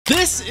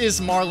This is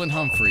Marlon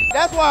Humphrey.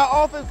 That's why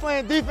our offense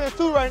playing defense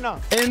too right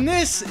now. And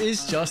this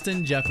is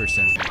Justin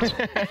Jefferson.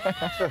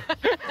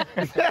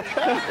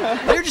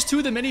 They're just two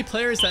of the many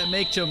players that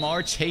make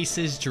Ja'Marr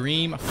Chase's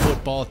dream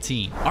football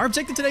team. Our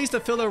objective today is to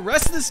fill the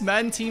rest of this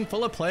Madden team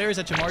full of players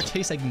that Ja'Marr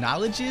Chase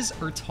acknowledges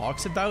or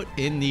talks about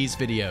in these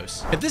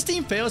videos. If this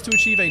team fails to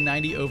achieve a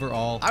 90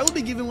 overall, I will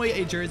be giving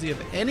away a jersey of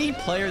any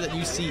player that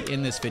you see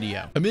in this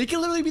video. I mean, it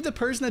can literally be the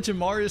person that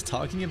Ja'Marr is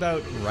talking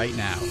about right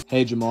now.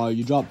 Hey Ja'Marr,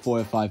 you dropped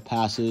 4 or 5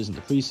 passes in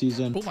the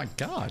preseason. Oh my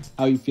God.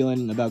 How are you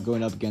feeling about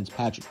going up against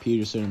Patrick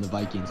Peterson and the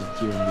Vikings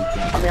here in week 1?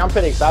 I mean, I'm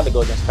pretty excited to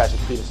go against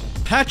Patrick Peterson.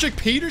 Patrick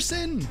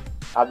Peterson?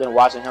 I've been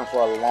watching him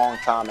for a long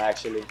time,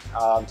 actually.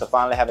 To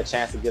finally have a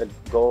chance to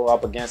go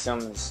up against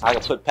him, I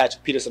can put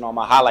Patrick Peterson on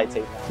my highlight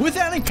tape now. With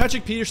adding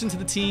Patrick Peterson to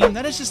the team,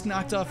 that has just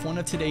knocked off one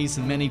of today's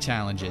many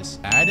challenges.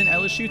 Add an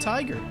LSU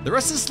Tiger. The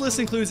rest of this list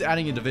includes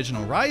adding a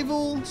divisional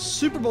rival,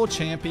 Super Bowl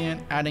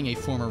champion, adding a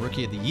former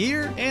Rookie of the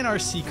Year, and our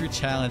secret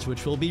challenge,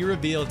 which will be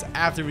revealed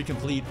after we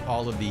complete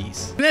all of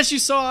these. And as you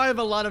saw, I have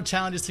a lot of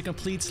challenges to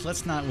complete, so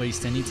let's not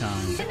waste any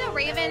time. What did the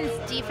Ravens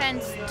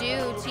defense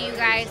do to you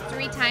guys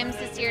 3 times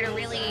this year to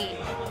really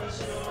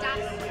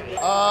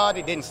stop?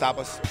 They didn't stop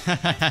us. How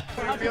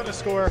do you feel to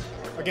score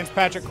against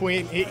Patrick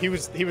Queen? He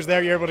was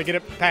there. You're able to get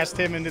it past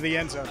him into the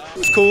end zone. It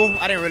was cool.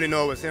 I didn't really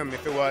know it was him.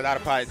 If it was, I'd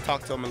have probably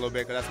talked to him a little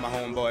bit because that's my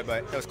homeboy,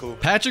 but it was cool.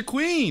 Patrick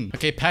Queen.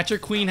 Okay,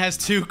 Patrick Queen has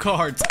 2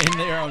 cards, and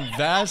they are on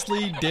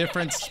vastly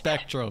different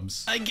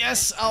spectrums. I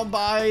guess I'll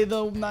buy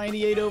the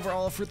 98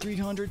 overall for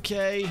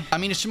 $300K. I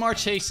mean, it's Ja'Marr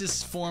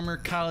Chase's former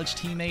college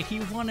teammate.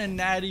 He won a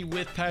natty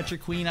with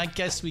Patrick Queen. I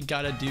guess we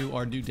gotta do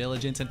our due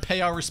diligence and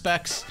pay our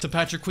respects to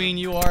Patrick Queen.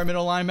 You are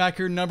middle linebacker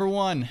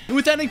 #1. And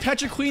with adding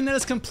Patrick Queen, that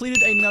has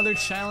completed another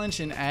challenge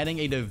and adding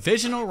a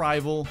divisional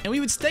rival. And we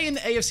would stay in the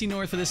AFC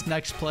North for this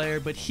next player,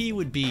 but he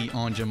would be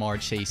on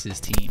Ja'Marr Chase's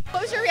team.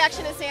 What was your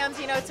reaction to Sam's,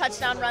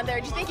 touchdown run there?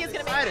 Did you think he was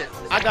going to make it?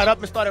 I got up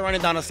and started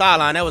running down the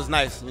sideline. That was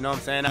nice. You know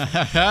what I'm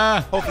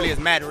saying? Hopefully his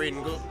Madden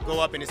rating go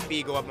up and his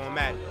speed go up on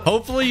Madden.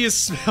 Hopefully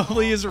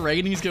his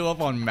ratings go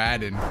up on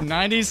Madden.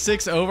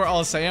 96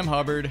 overall Sam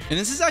Hubbard. And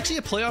this is actually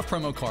a playoff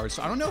promo card,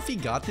 so I don't know if he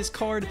got this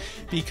card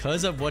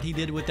because of what he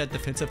did with that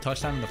defensive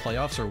touchdown in the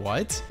playoffs or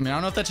what. I mean, I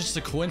don't know if that's just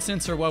a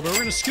coincidence or what, but we're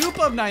going to scoop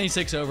up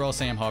 96 overall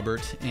Sam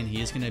Hubbard, and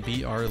he is going to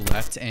be our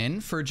left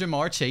end for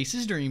Ja'Marr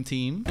Chase's dream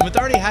team. And with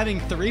already having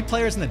 3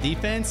 players in the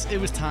defense, it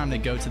was time to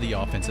go to the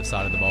offensive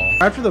side of the ball.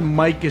 After the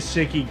Mike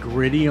Gesicki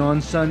gritty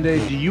on Sunday,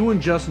 do you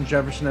and Justin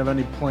Jefferson have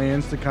any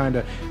plans to kind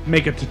of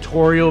make a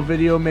tutorial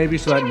video maybe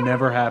so that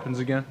never happens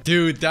again?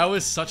 Dude, that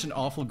was such an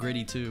awful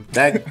gritty too.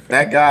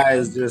 That guy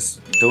is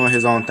just doing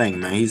his own thing,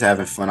 man. He's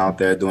having fun out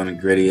there doing the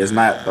gritty. It's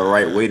not the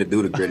right way to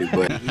do the gritty,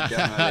 but he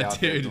definitely out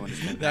there doing his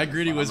thing. That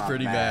gritty was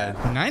pretty bad.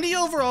 90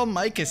 overall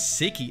Mike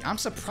Gesicki. I'm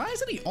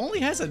surprised that he only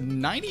has a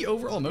 90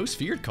 overall most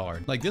feared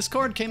card. Like, this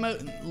card came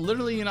out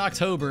literally in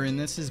October, and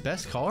this is his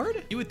best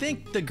card? You would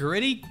think the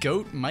gritty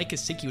GOAT Mike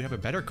Gesicki would have a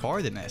better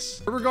card than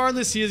this. But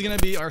regardless, he is going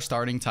to be our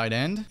starting tight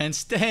end. And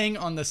staying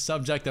on the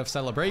subject of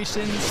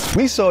celebrations,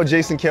 we saw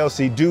Jason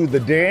Kelce do the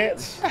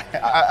dance.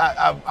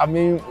 I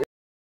mean...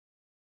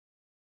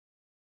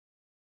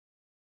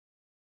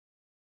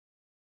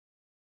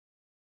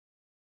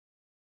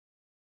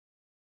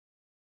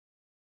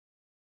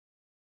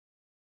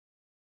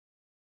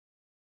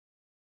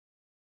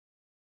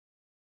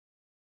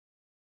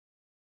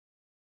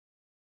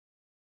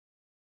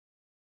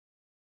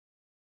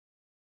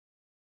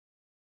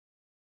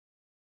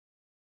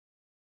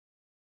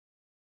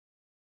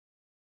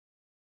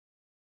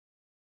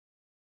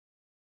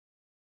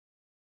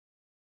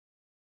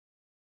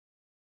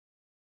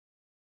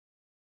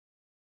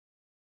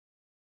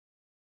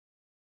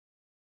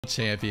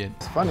 champion.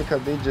 It's funny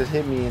because they just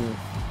hit me and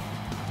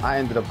I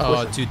ended up pushing.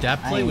 Oh, dude,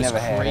 that play was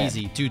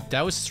crazy. Dude,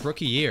 that was his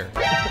rookie year.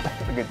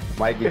 Look at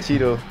Mike and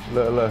Cheeto.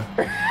 Look.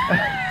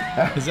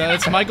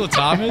 That's Michael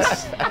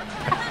Thomas?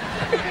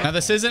 Now,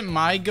 this isn't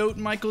my GOAT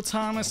Michael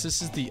Thomas.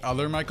 This is the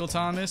other Michael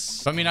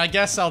Thomas. I mean, I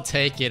guess I'll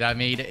take it. I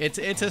mean, it's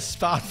a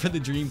spot for the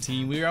dream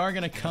team. We are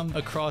going to come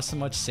across so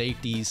much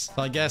safeties.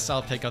 So I guess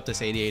I'll pick up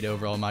this 88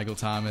 overall Michael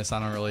Thomas. I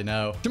don't really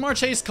know. Ja'Marr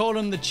Chase called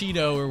him the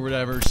Cheeto or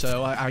whatever,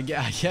 so I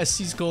guess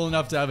he's cool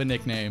enough to have a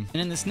nickname.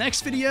 And in this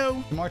next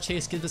video, Ja'Marr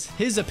Chase gives us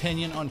his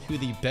opinion on who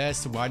the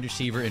best wide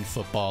receiver in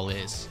football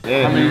is.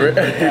 Yeah, I mean,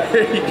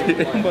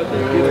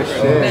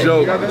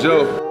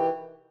 Joe.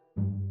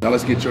 Now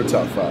let's get your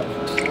top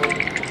 5.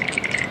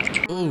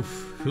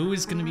 Oof, who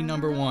is going to be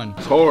 #1?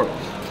 It's hard,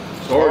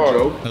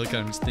 Joe. Look at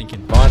him, he's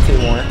thinking.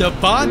 Devontae 1.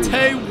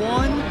 Devontae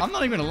 1? I'm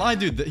not even going to lie,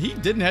 dude. He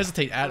didn't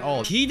hesitate at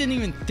all. He didn't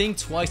even think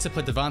twice to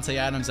put Devontae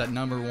Adams at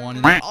 #1.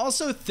 And I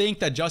also think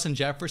that Justin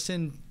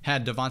Jefferson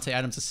had Devontae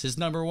Adams as his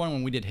number one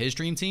when we did his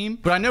dream team.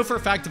 But I know for a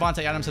fact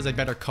Devontae Adams has a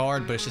better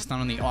card, but it's just not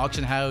on the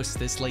auction house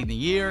this late in the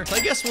year. So I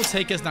guess we'll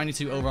take his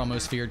 92 overall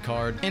most feared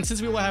card. And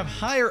since we will have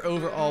higher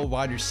overall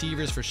wide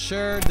receivers for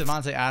sure,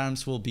 Devontae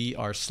Adams will be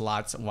our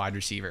slots wide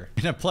receiver.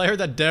 And a player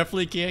that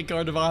definitely can't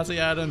guard Devontae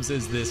Adams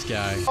is this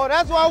guy. Oh,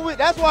 that's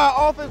why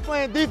our offense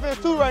playing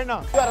defense too right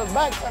now. Got us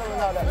back pedaling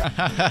out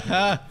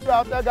there.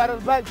 Out there got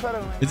us back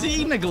pedaling. Is he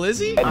eating a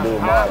glizzy?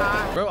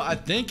 Bro, I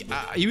think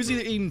he was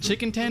either eating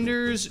chicken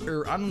tenders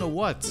or I don't know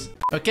what.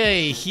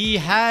 Okay, he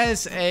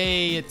has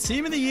a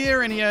team of the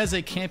year and he has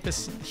a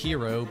campus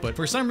hero, but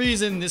for some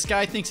reason, this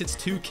guy thinks it's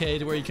 2K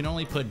to where you can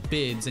only put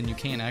bids and you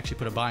can't actually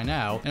put a buy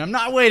now. And I'm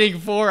not waiting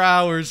 4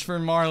 hours for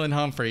Marlon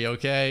Humphrey,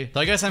 okay? So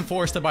I guess I'm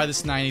forced to buy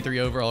this 93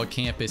 overall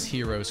campus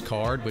heroes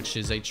card, which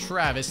is a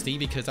travesty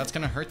because that's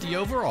gonna hurt the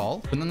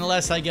overall. But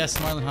nonetheless, I guess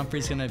Marlon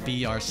Humphrey's gonna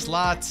be our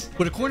slot.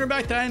 But a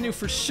cornerback that I knew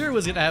for sure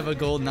was gonna have a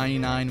gold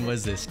 99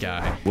 was this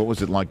guy. What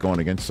was it like going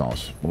against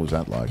Sauce? What was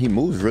that like? He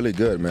moves really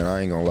good, man.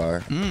 I ain't gonna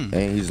lie.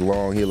 And he's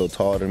long. He a little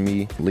taller than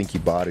me,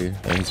 linky body,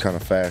 and he's kind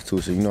of fast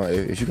too. So you know,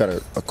 if you got a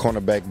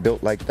cornerback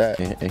built like that,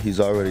 and he's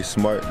already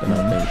smart, then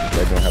I think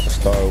they're gonna have a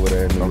star over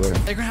there in New York.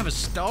 They're gonna have a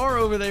star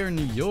over there in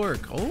New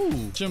York. Oh,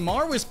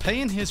 Jamar was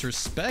paying his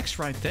respects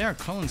right there,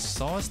 calling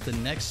Sauce the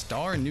next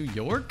star in New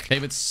York. Okay,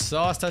 but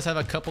Sauce does have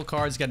a couple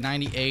cards. He's got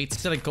 98.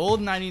 He's got a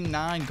gold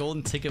 99,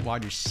 golden ticket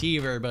wide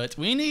receiver, but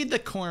we need the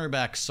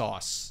cornerback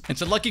Sauce. And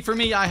so lucky for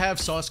me, I have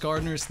Sauce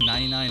Gardner's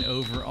 99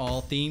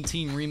 overall theme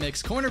team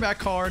remix cornerback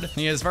card.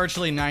 He has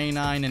virtually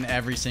 99 in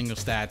every single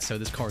stat, so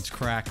this card's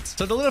cracked.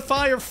 So to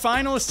solidify our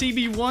final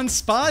CB1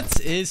 spots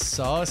is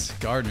Sauce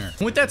Gardner.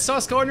 And with that,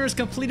 Sauce Gardner has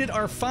completed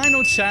our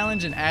final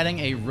challenge in adding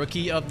a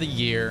Rookie of the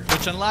Year,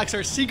 which unlocks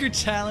our secret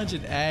challenge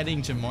in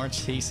adding Jamar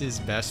Chase's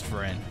best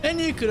friend.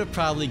 And you could have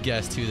probably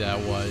guessed who that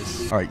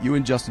was. All right, you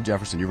and Justin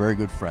Jefferson, you're very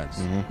good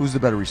friends. Who's the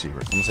better receiver?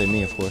 I'm gonna say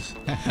me, of course.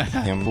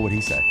 Him. What would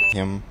he say?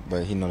 Him,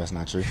 but he know that's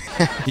not true.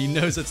 He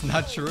knows it's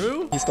not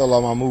true? He stole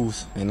all my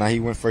moves, and now he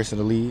went first in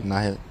the league.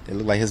 Now it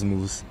looked like his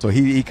moves. So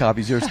he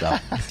copies your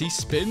stuff. Is he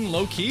spitting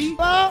low key?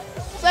 Slum,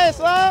 say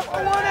Slum,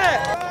 I want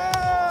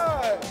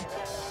it.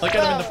 Look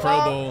at him in the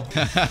Pro Bowl.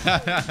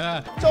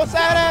 Put your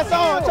sad ass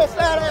on. Put your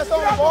sad ass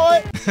on,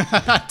 boy.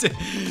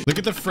 Look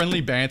at the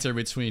friendly banter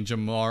between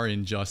Jamar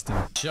and Justin.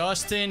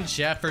 Justin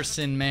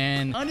Jefferson,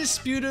 man.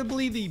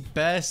 Undisputably the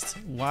best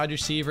wide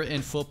receiver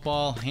in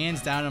football,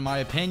 hands down in my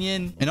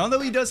opinion. And although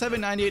he does have a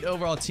 98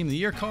 overall Team of the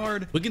Year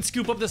card, we can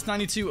scoop up this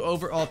 92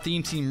 overall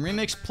Theme Team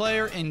Remix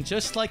player. And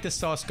just like the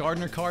Sauce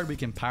Gardner card, we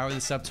can power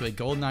this up to a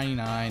gold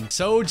 99.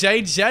 So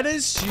Jay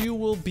Jettis, you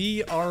will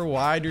be our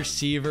wide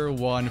receiver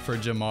 1 for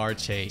Jamar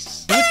Chase.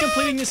 And with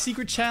completing this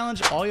secret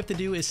challenge, all you have to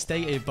do is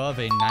stay above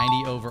a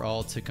 90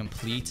 overall to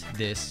complete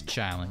this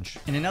challenge.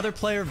 And another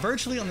player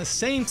virtually on the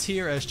same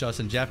tier as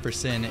Justin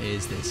Jefferson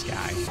is this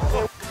guy.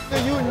 So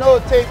you know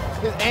tape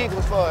his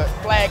ankles for a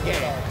flag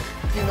game.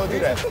 You know do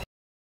that.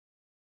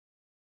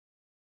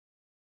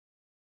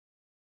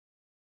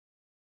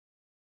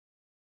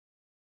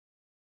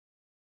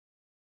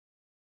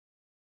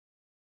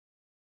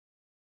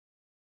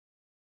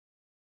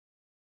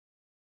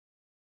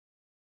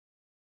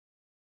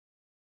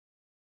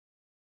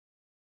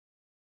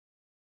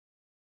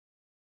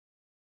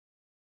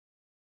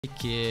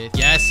 Ticket.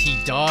 Yes,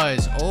 he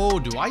does. Oh,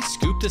 do I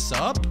scoop this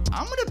up?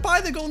 I'm gonna buy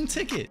the golden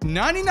ticket.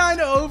 99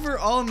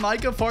 overall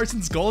Micah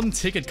Parsons golden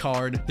ticket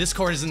card. This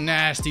card is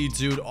nasty,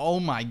 dude. Oh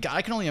my god,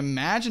 I can only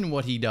imagine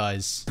what he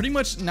does. Pretty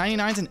much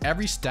 99s in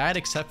every stat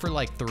except for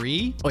like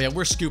 3. Oh yeah,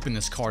 we're scooping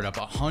this card up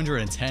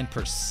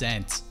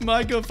 110%.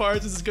 Micah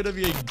Parsons is gonna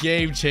be a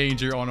game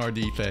changer on our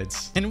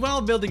defense. And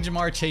while building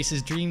Jamar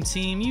Chase's dream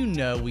team, you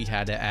know we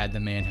had to add the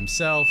man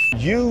himself.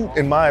 You,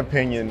 in my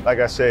opinion, like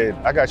I said,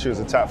 I got you as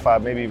a top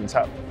 5, maybe even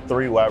top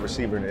 3 wide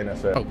receiver in the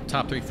NFL. Oh,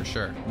 top 3 for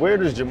sure. Where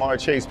does Jamar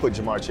Chase put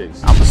Jamar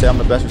Chase? I'm gonna say I'm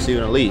the best receiver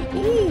in the league.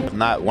 Ooh. If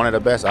not one of the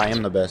best, I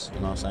am the best. You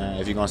know what I'm saying?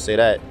 If you're gonna say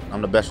that,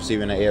 I'm the best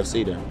receiver in the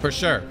AFC then. For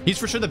sure. He's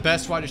for sure the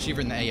best wide receiver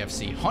in the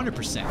AFC.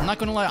 100%. I'm not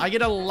gonna lie, I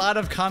get a lot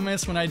of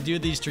comments when I do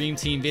these dream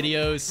team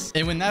videos.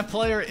 And when that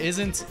player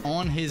isn't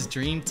on his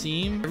dream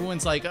team,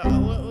 everyone's like,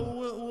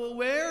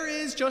 where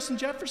is Justin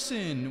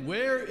Jefferson?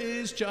 Where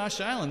is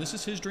Josh Allen? This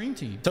is his dream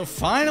team. So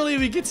finally,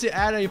 we get to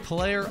add a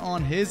player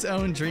on his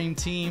own dream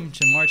team.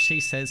 Jamar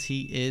Chase says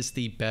he is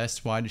the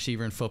best wide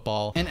receiver in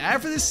football. And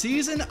after this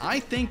season, I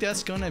think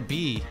that's going to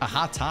be a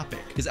hot topic.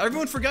 Because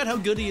everyone forgot how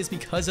good he is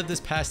because of this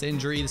past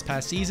injury, this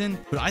past season.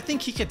 But I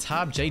think he could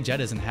top Jay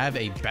Jettis and have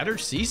a better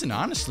season,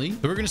 honestly. So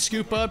we're going to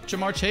scoop up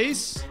Jamar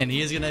Chase. And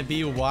he is going to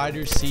be wide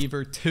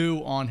receiver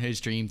 2 on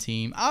his dream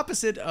team,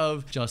 opposite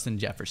of Justin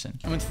Jefferson.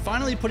 And with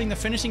finally putting the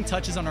finishing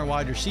touches on our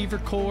wide receiver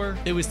core,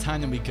 it was time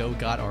that we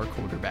got our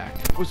quarterback.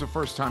 When was the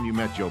first time you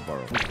met Joe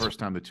Burrow? When was the first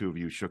time the two of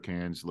you shook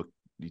hands, looked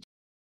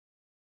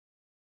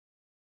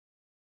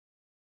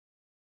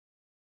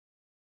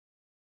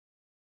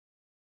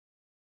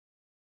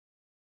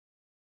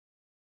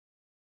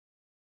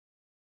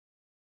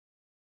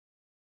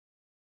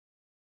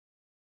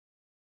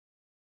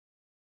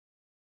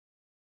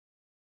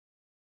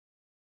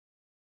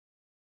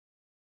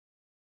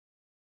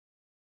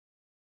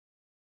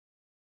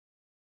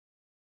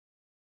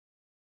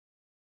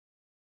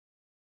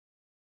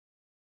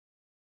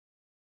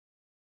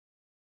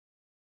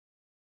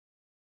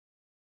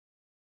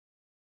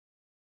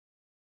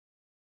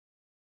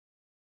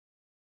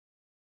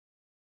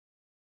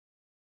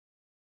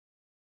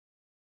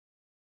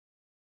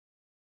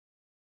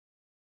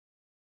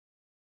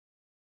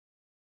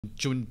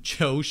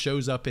Joe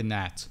shows up in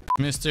that.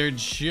 Mr.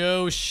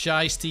 Joe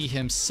Shiesty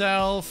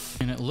himself.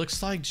 And it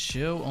looks like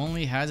Joe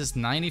only has his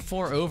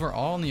 94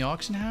 overall in the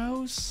auction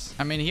house.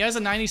 I mean, he has a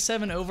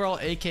 97 overall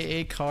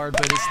AKA card,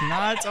 but it's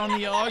not on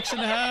the auction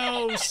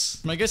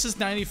house. I guess his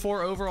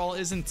 94 overall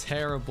isn't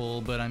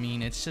terrible, but I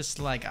mean, it's just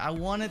like, I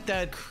wanted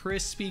that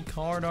crispy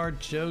card art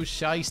Joe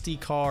Shiesty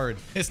card.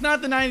 It's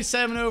not the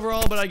 97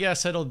 overall, but I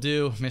guess it'll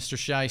do, Mr.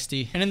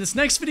 Shiesty. And in this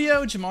next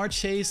video, Jamar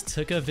Chase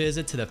took a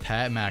visit to the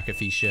Pat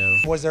McAfee show.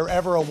 Was there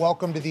ever a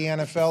welcome to the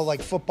NFL,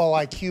 like football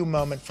IQ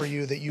moment for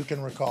you that you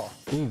can recall?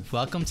 Ooh,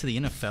 welcome to the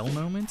NFL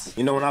moment?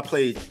 You know, when I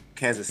played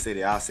Kansas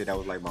City, I'll say that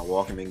was like my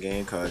welcoming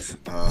game because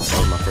that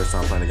was my first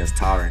time playing against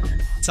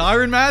Tyrann.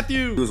 Tyrann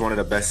Mathieu! He was one of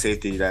the best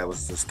safety that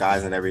was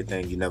disguising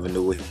everything. You never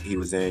knew what he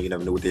was in. You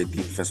never knew what their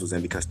defense was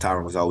in because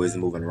Tyrann was always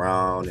moving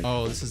around.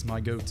 Oh, this is my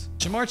goat.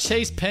 Jamar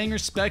Chase paying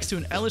respects to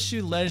an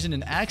LSU legend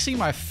and actually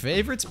my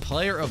favorite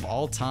player of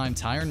all time,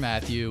 Tyrann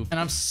Mathieu. And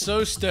I'm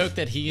so stoked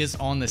that he is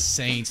on the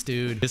Saints,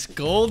 dude. This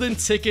golden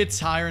ticket,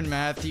 Tyrann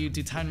Mathieu.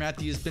 Dude, Tyrann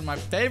Mathieu has been my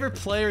favorite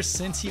player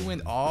since he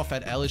went off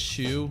at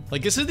LSU.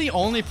 Like, this is the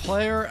only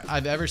player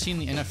I've ever seen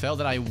in the NFL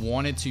that I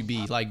wanted to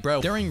be. Like,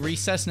 bro, during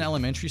recess in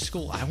elementary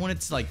school, I wanted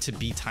to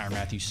be Tyrann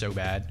Mathieu so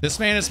bad. This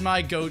man is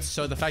my goat,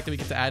 so the fact that we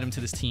get to add him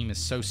to this team is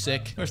so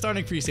sick. Our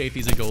starting free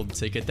safety is a golden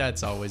ticket.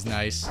 That's always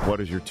nice. What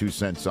is your 2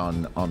 cents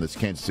on this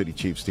Kansas City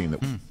Chiefs team?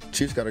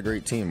 Chiefs got a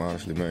great team,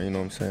 honestly, man. You know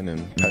what I'm saying?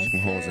 And Patrick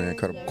Mahomes and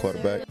incredible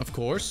quarterback. Of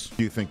course.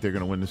 Do you think they're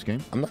going to win this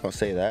game? I'm not going to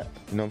say that.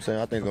 You know what I'm saying?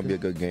 I think it's going to be a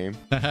good game.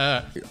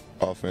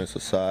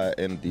 Offensive side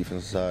and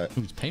defensive side.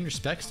 He's paying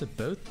respects to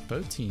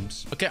both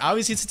teams. Okay,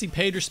 obviously since he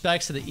paid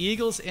respects to the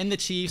Eagles and the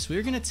Chiefs,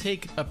 we're gonna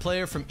take a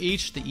player from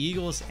each, the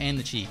Eagles and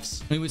the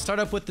Chiefs. We would start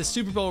up with the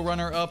Super Bowl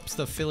runner-ups,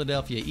 the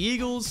Philadelphia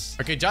Eagles.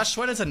 Okay, Josh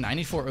Sweat has a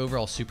 94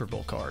 overall Super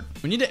Bowl card.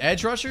 We need an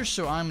edge rusher,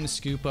 so I'm gonna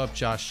scoop up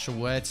Josh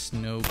Sweat,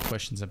 no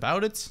questions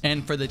about it.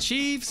 And for the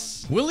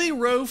Chiefs, Willie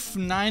Roaf,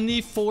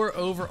 94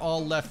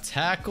 overall left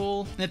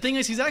tackle. And the thing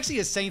is, he's actually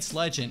a Saints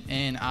legend,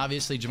 and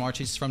obviously Jamar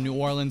Chase is from New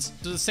Orleans.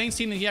 So the Saints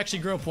team that he actually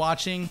grew up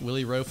watching,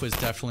 Willie Roaf was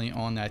definitely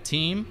on that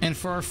team. And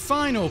for our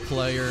final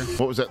player,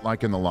 what was that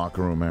like in the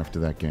locker room after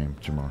that game,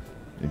 Jamar,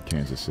 in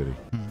Kansas City?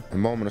 A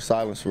moment of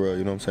silence for real,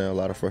 you know what I'm saying? A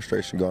lot of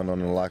frustration going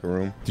on in the locker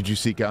room. Did you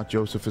seek out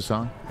Joseph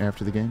Hassan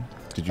after the game?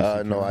 Did you?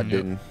 No, I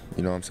didn't.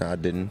 You know what I'm saying? I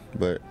didn't,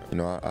 but you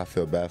know, I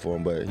feel bad for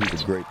him, but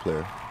he's a great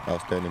player.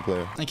 Outstanding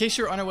player. In case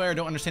you're unaware or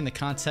don't understand the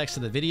context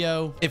of the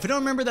video, if you don't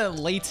remember that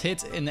late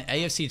hit in the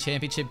AFC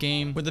Championship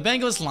game where the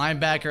Bengals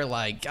linebacker,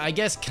 like, I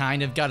guess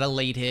kind of got a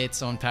late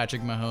hit on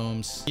Patrick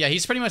Mahomes. Yeah,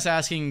 he's pretty much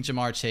asking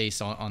Jamar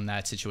Chase on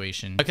that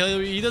situation.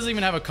 Okay, he doesn't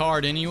even have a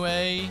card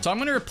anyway. So I'm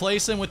going to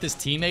replace him with this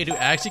teammate who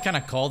actually kind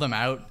of called him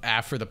out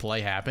after the play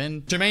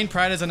happened. Jermaine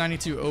Pratt has a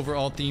 92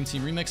 overall Theme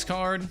Team Remix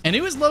card. And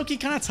he was low-key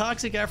kind of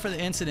toxic after the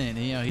incident.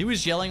 You know, he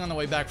was yelling on the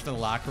way back to the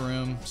locker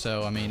room.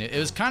 So, I mean, it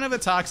was kind of a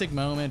toxic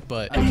moment,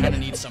 but I kind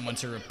of need someone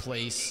to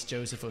replace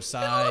Joseph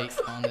Osai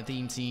on the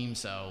theme team,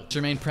 so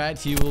Jermaine Pratt,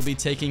 he will be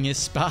taking his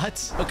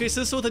spot. Okay,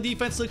 so this is what the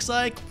defense looks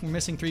like. We're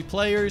missing 3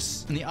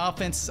 players, and the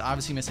offense is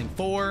obviously missing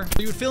 4.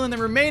 We would fill in the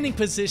remaining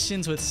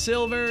positions with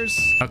silvers.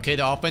 Okay,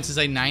 the offense is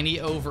a 90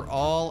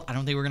 overall. I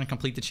don't think we're going to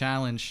complete the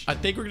challenge. I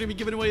think we're going to be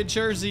giving away a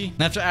jersey.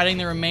 And after adding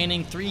the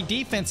remaining 3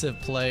 defensive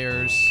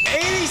players,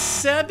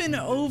 87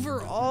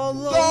 overall.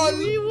 What are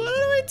we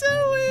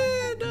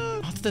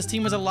doing? I thought this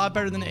team was a lot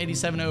better than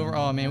 87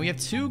 overall, man. We have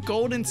 2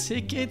 golden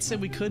tickets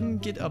and we couldn't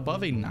get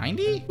above a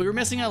 90? We were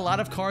missing a lot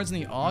of cards in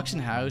the auction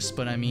house,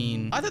 but I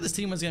mean, I thought this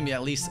team was going to be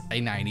at least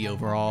a 90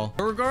 overall.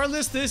 But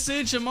regardless, this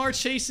is Jamar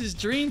Chase's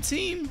dream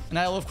team, and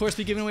I will of course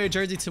be giving away a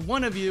jersey to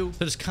one of you.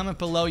 So just comment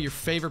below your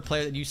favorite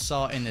player that you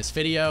saw in this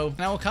video,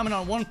 and I will comment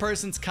on one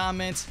person's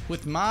comment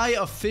with my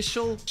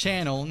official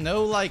channel,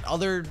 no like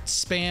other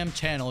spam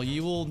channel.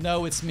 You will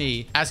know it's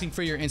me asking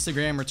for your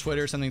Instagram or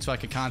Twitter or something so I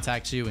could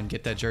contact you and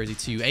get that jersey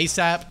to you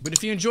ASAP. But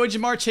if you enjoyed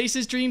Jamar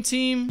Chase's dream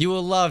team, you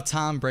will love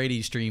Tom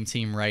Brady's dream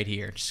team right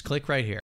here. Just click right here.